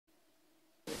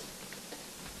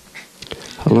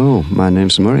Hello, my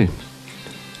name's Moray,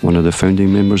 one of the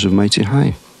founding members of Mighty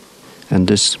High. And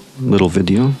this little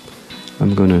video,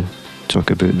 I'm going to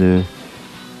talk about the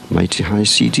Mighty High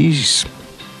CDs.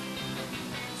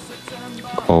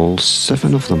 All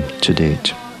 7 of them to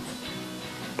date.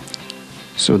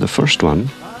 So the first one,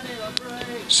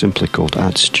 simply called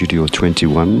At Studio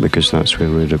 21, because that's where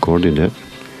we recorded it.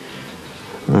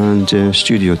 And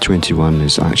Studio 21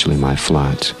 is actually my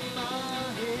flat.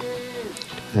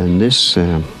 And this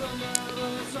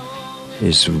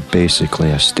is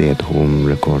basically a stay-at-home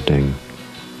recording.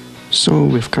 So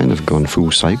we've kind of gone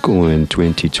full cycle in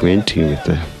 2020 with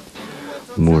the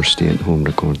more stay-at-home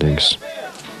recordings.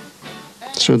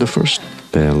 So the first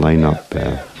lineup,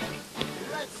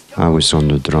 I was on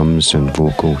the drums and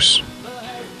vocals,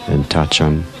 and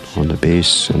Tachan on the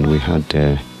bass, and we had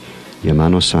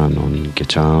Yamano-san on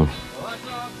guitar.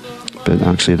 But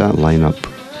actually that lineup,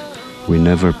 we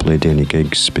never played any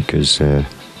gigs because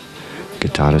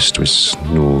guitarist was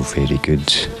no very good,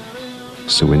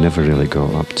 so we never really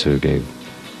got up to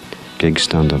gig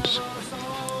standards.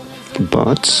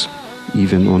 But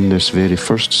even on this very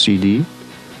first CD,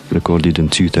 recorded in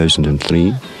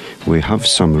 2003, we have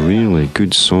some really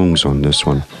good songs on this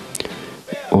one.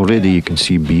 Already you can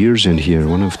see Beers in here,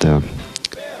 one of the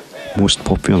most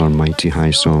popular Mighty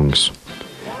High songs.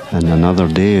 And Another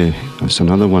Day, that's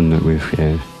another one that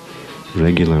we've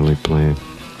regularly play.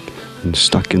 And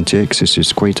Stuck in Texas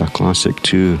is quite a classic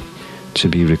too, to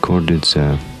be recorded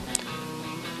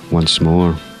once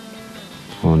more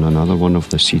on another one of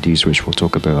the CDs, which we'll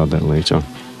talk about a bit later.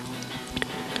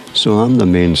 So I'm the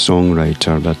main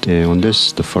songwriter, but on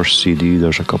this, the first CD,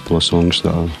 there's a couple of songs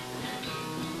that are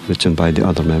written by the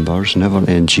other members. Never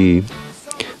NG,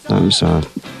 that's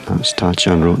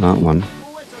Tachan wrote that one.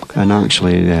 And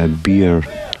actually Beer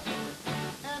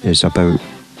is about,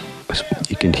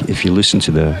 if you listen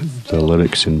to the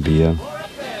lyrics in Beer,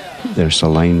 there's a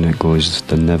line that goes,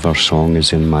 "The Never song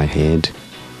is in my head,"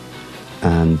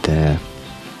 and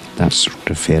that's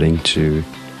referring to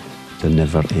the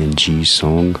Never NG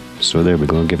song. So there we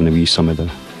go, giving away some of the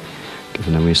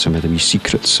wee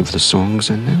secrets of the songs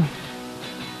in there.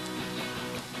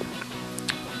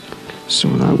 So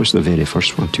that was the very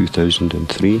first one,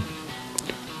 2003.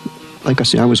 Like I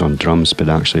say, I was on drums, but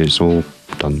actually it's all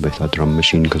done with a drum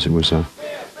machine because it was a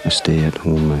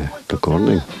stay-at-home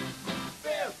recording.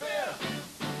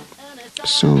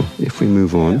 So if we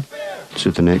move on to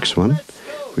the next one,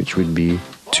 which would be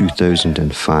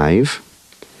 2005.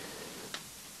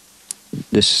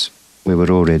 This, we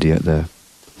were already at the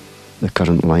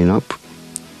current lineup.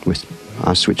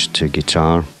 I switched to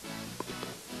guitar.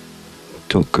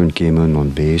 Tokkun came in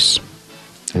on bass.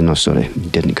 No, sorry, he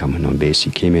didn't come in on bass, he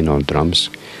came in on drums,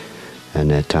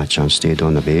 and Tachan stayed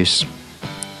on the bass.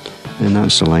 And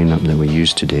that's the lineup that we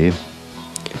use today.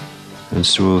 And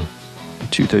so, in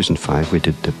 2005 we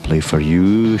did the Play For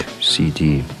You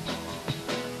CD.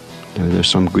 Now there's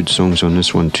some good songs on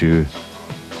this one too.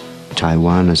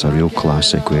 Taiwan is a real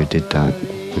classic, we did that,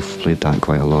 we've played that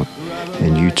quite a lot.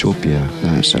 And Utopia,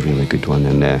 that's a really good one.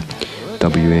 And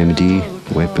WMD,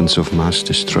 Weapons of Mass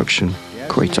Destruction,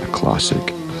 quite a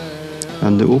classic.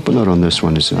 And the opener on this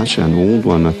one is actually an old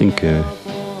one. I think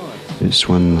it's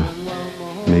one,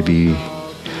 maybe,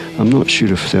 I'm not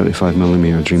sure if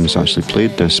 35mm Dreams actually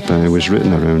played this, but it was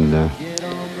written around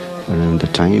the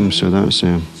time, so that's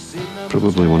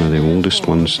probably one of the oldest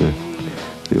ones,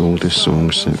 the oldest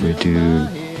songs that we do.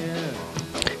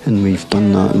 And we've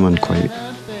done that one quite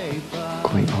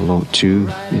a lot too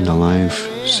in the live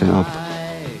setup.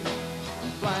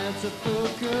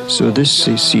 So this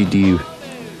CD,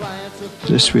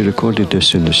 we recorded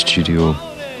this in the studio,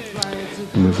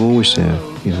 and we've always,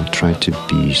 tried to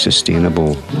be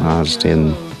sustainable, as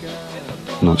in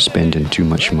not spending too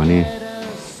much money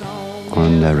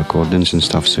on the recordings and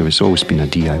stuff. So it's always been a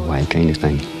DIY kind of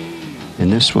thing.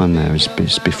 And this one was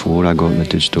before I got the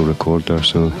digital recorder,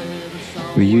 so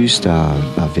we used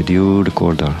a video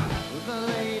recorder.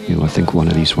 I think one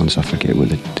of these ones, I forget what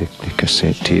the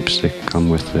cassette tapes that come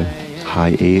with the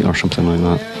High 8 or something like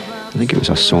that. I think it was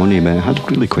a Sony, but it had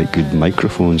really quite good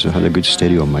microphones. It had a good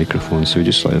stereo microphone, so we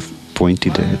just sort of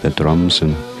pointed at the drums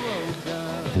and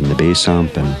the bass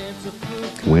amp and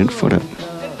went for it.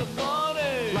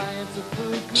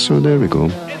 So there we go.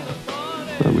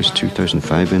 That was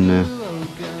 2005. And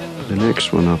the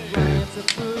next one up,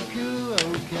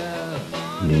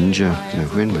 Ninja. Now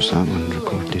when was that one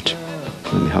recorded?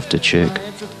 Let me have to check.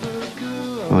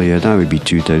 Oh yeah, that would be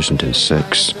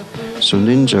 2006. So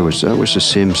Ninja that was the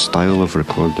same style of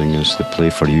recording as the Play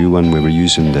For You one. We were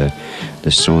using the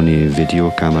Sony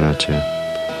video camera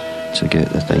to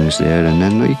get the things there. And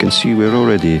then you can see we're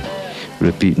already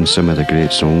repeating some of the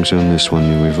great songs on this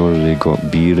one. We've already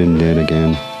got Beer in there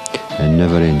again, and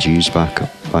Never End G's back up.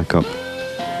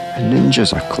 And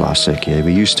Ninja's a classic, yeah,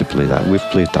 we used to play that. We've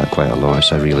played that quite a lot.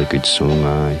 It's a really good song,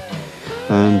 aye.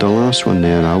 And the last one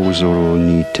there, Aozoro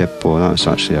ni Teppo, that's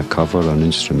actually a cover, an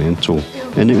instrumental.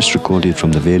 And it was recorded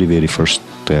from the very, very first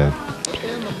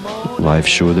live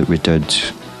show that we did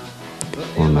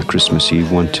on a Christmas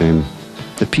Eve one time.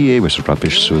 The PA was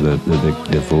rubbish, so the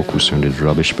vocals sounded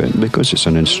rubbish, but because it's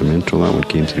an instrumental, that one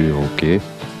came through okay.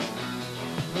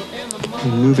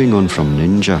 And moving on from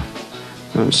Ninja,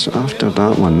 that's after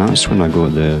that one, that's when I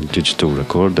got the digital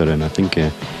recorder, and I think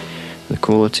the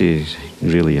quality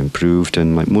really improved,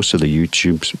 and like most of the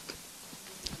YouTube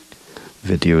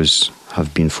videos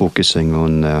have been focusing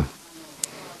on the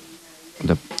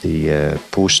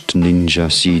post-Ninja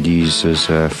CDs.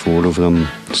 There's 4 of them,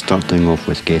 starting off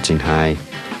with Getting High.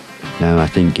 Now I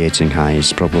think Getting High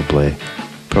is probably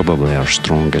our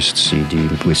strongest CD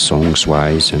with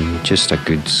songs-wise, and just a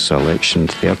good selection,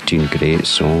 13 great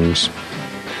songs.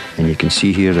 And you can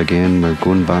see here again, we're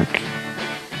going back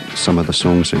some of the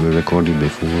songs that we recorded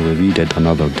before. We redid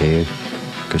Another Day,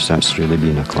 because that's really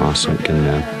been a classic,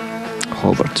 and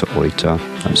Hover to Oita,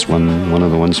 that's one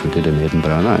of the ones we did in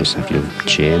Edinburgh. That is if you've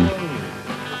Jen.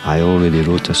 I Already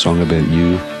Wrote a Song About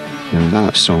You. Now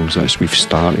that song's we've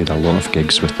started a lot of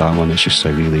gigs with that one. It's just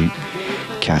a really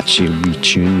catchy wee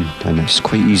tune, and it's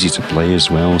quite easy to play as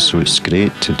well, so it's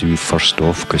great to do first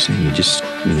off, because you just,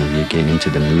 you get into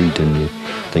the mood and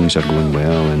things are going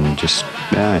well, and just,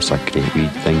 it's a great wee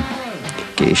thing.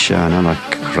 Geisha, another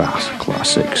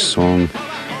classic song.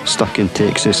 Stuck in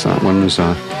Texas, that one was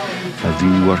a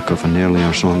rework of an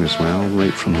earlier song as well,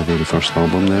 right from the very first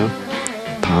album there.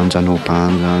 Panda No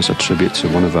Panda is a tribute to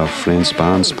one of our friends'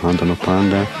 bands, Panda No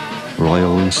Panda.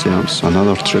 Royal Inserts,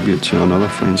 another tribute to another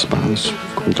friend's band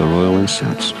called the Royal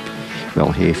Inserts.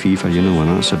 Well, Hay Fever, you know what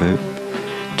that's about.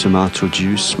 Tomato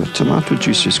Juice. Well, Tomato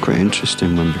Juice is quite an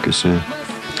interesting one, because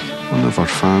one of our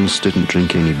fans didn't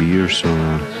drink any beer, so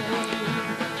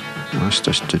asked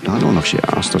us to, I don't know if she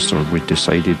asked us or we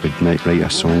decided we might write a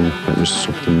song that was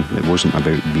something that wasn't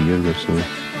about beer, so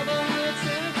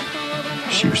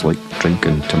she was like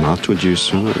drinking tomato juice,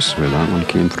 so that's where that one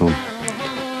came from.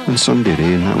 And Sunday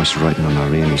Rain, that was written on a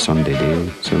rainy Sunday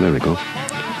day, so there we go.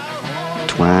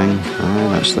 Twang,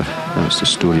 that's the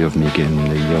story of me getting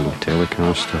the yellow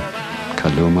Telecaster.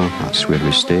 Kadoma, that's where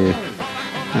we stay.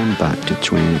 And back to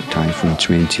Typhoon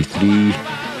 23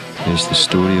 is the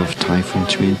story of Typhoon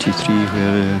 23,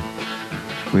 where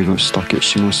we got stuck at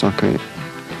Shinosaka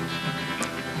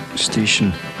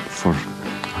station for,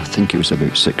 I think it was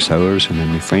about 6 hours, and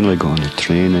then we finally got on the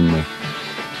train, and the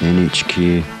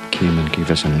NHK came and gave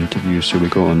us an interview, so we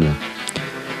got on the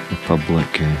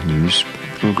public news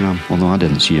programme, although I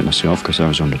didn't see it myself because I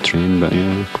was on the train, but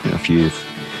yeah, quite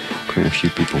a few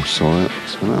people saw it,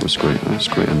 so that's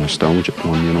quite a nostalgic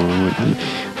one, and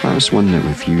that's one that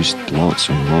we've used lots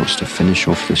and lots to finish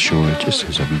off the show. It just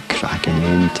has a wee cracking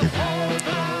end to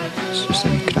it's just a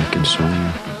wee cracking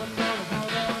song.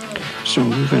 So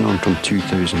moving on from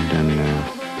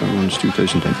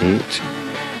 2008,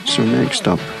 so next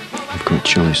up I've got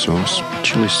Chili Sauce.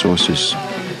 Chili Sauce is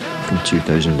from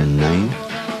 2009,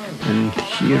 and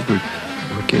here we're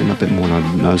getting a bit more. I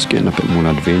was getting a bit more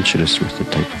adventurous with the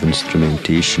type of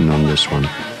instrumentation on this one.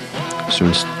 So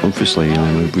it's obviously,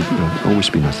 we've always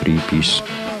been a 3-piece,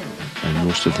 and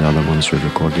most of the other ones we've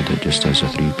recorded it just as a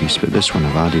 3-piece. But this one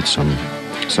I've added some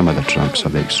of the tracks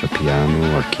of extra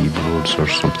piano or keyboards or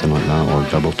something like that, or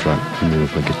double track,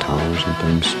 with the guitars and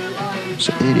things.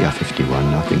 So Area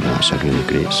 51, I think that's a really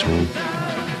great song,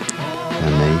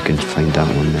 and you can find that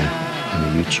one on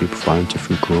the YouTube. Flying to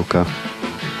Fukuoka,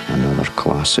 another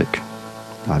classic.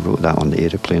 I wrote that on the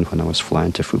aeroplane when I was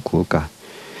flying to Fukuoka.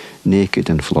 Naked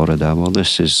in Florida. Well,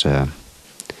 this is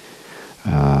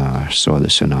I saw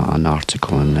this in an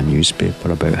article in the newspaper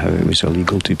about how it was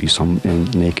illegal to be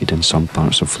naked in some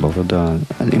parts of Florida.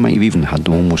 They might have even had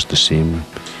almost the same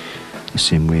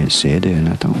way it said it, and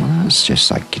I thought, well, that's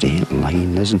just a great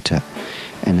line, isn't it?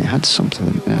 And it had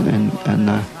something, and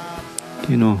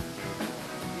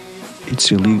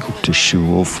it's illegal to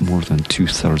show off more than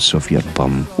 2/3 of your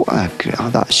bum.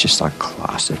 That's just a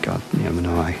classic.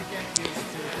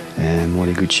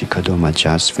 Moriguchi Kadoma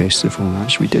Jazz Festival.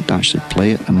 We did actually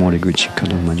play at the Moriguchi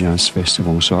Kadoma Jazz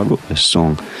Festival, so I wrote this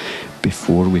song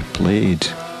before we played.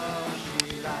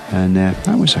 And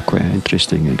that was a quite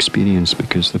interesting experience,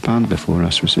 because the band before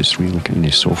us was this really kind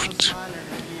of soft,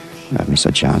 it's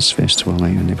a jazz festival,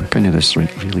 and they were kind of this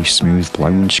really smooth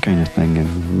lounge kind of thing,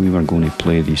 and we were going to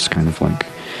play these kind of like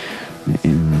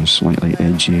slightly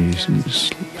edgy,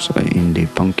 sort of indie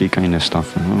punky kind of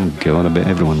stuff. Oh God, I bet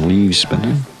everyone leaves, but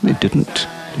they didn't.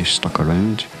 They stuck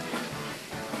around.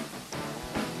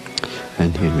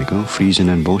 And here we go, freezing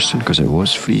in Boston, because it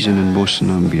was freezing in Boston.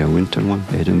 That would be a winter one.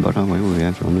 Edinburgh, well, we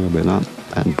everyone know about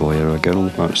that. And Boy or a Girl,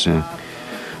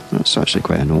 that's actually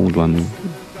quite an old one.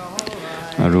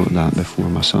 I wrote that before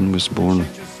my son was born,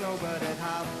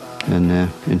 and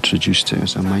introduced it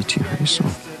as a Mighty High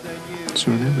song.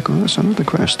 So there we go, that's another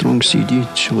quite a strong CD,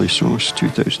 Chili Sauce,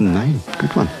 2009,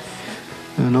 good one.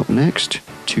 And up next,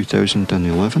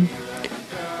 2011,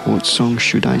 What Song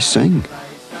Should I Sing?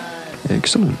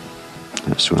 Excellent.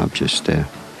 That's what I'm just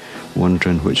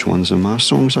wondering which ones of my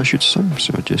songs I should sing,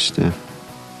 so I just,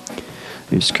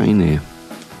 it's kind of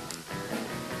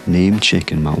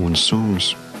name-checking my own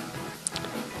songs.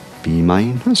 Be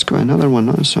Mine, that's got another one,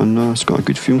 it's got a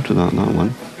good feel to that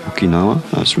one. Okinawa,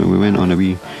 that's where we went on a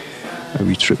wee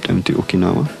trip down to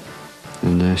Okinawa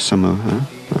in the summer.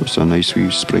 That was a nice wee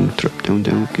spring trip down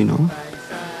to Okinawa.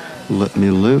 Let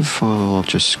Me Live, I'll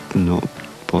just not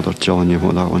bother telling you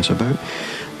what that one's about.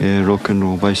 Rock and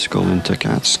Roll Bicycle in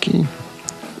Takatsuki.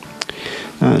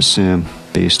 That's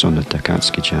based on the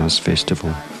Takatsuki Jazz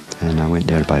Festival, and I went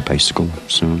there by bicycle,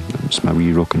 so that was my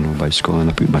wee rock and roll bicycle,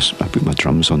 and I put my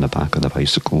drums on the back of the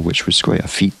bicycle, which was quite a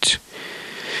feat,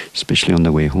 especially on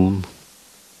the way home.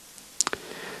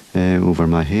 Over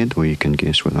My Head, well, you can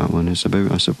guess what that one is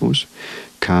about, I suppose.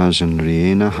 Kaz and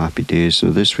Rihanna, Happy Days. So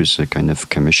this was kind of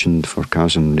commissioned for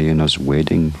Kaz and Rihanna's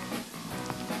wedding.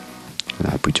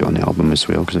 I put it on the album as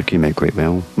well because it came out quite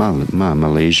well.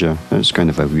 Malaysia, it's kind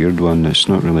of a weird one. It's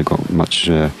not really got much.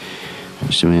 So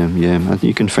yeah,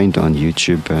 you can find it on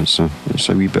YouTube. It's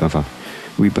a wee bit of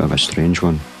a strange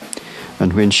one.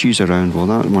 And When She's Around, well,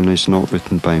 that one is not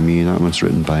written by me. That one's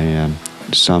written by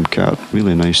Sam Cat.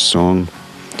 Really nice song.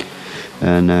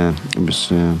 And it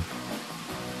was.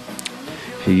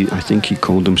 I think he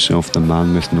called himself the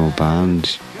Man with No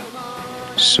Band.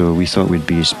 So we thought we'd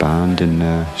be his band, and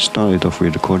started off, we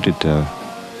recorded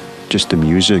just the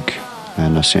music,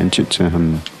 and I sent it to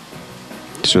him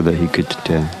so that he could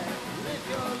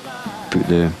put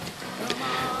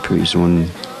his own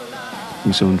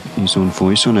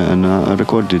voice on it, and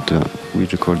we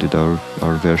recorded our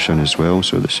version as well.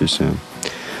 So this is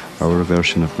our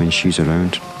version of When She's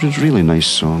Around. It's a really nice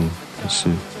song. It's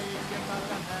a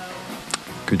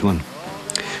good one.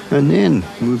 And then,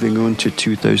 moving on to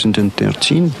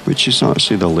 2013, which is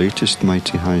actually the latest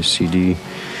Mighty High CD.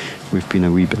 We've been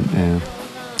a wee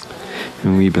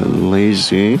bit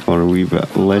lazy, or a wee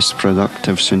bit less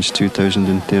productive since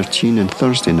 2013. And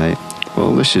Thursday night,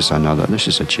 well, this is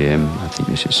a gem. I think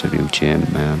this is a real gem.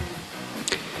 I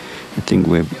think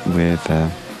we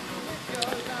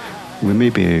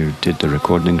maybe did the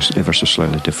recordings ever so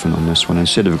slightly different on this one.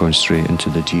 Instead of going straight into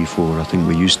the G4, I think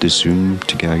we used the Zoom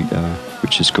to get out,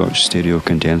 which has got stereo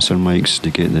condenser mics to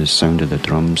get the sound of the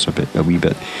drums a wee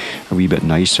bit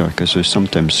nicer, because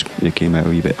sometimes they came out a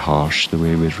wee bit harsh the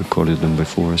way we'd recorded them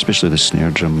before. Especially the snare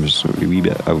drum was a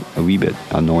wee bit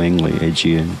annoyingly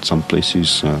edgy in some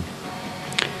places.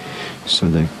 So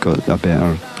they got a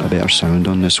better sound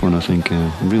on this one, I think.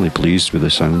 I'm really pleased with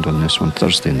the sound on this one.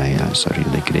 Thursday Night, that's a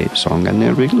really great song. And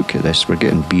there we look at this, we're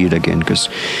getting Beer again, because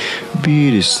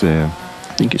Beer is I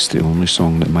think it's the only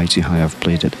song that Mighty High have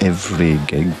played at every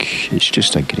gig. It's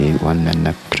just a great one, and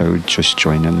the crowd just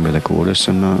join in with the chorus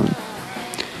and that.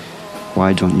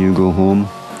 Why Don't You Go Home?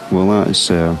 Well, that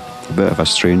is a bit of a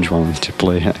strange one to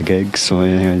play at a gig, so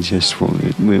I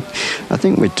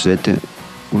think we did it.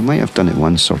 We might have done it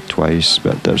once or twice,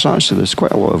 but there's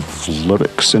quite a lot of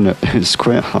lyrics in it. It's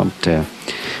quite hard to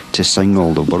sing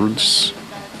all the words.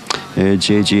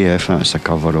 JGF, that's a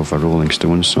cover of a Rolling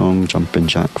Stones song, Jumpin'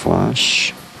 Jack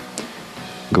Flash.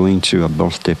 Going to a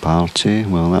Birthday Party,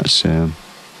 well, that's there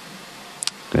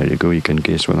you go, you can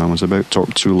guess what that one's about.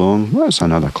 Talk Too Long, well, that's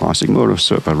another classic, more of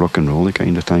sort of a rock and roll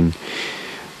kind of thing.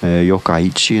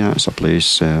 Yokkaichi, that's a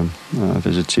place I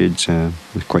visited,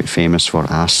 quite famous for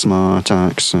asthma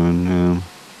attacks. And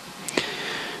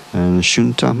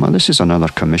Shunta, well, this is another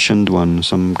commissioned one.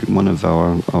 One of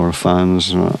our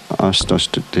fans asked us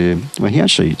to. Well, he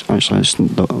actually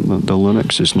the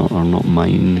lyrics are not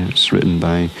mine. It's written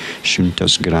by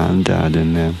Shunta's granddad,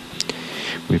 and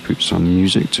we put some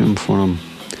music to him for him.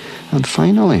 And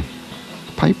finally,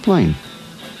 Pipeline,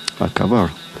 a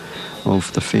cover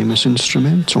of the famous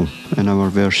instrumental, and our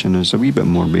version is a wee bit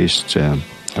more based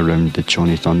around the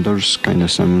Johnny Thunders kind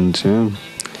of sound.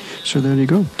 So there you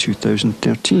go,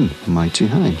 2013, Mighty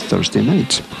High, Thursday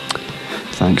Night.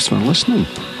 Thanks for listening.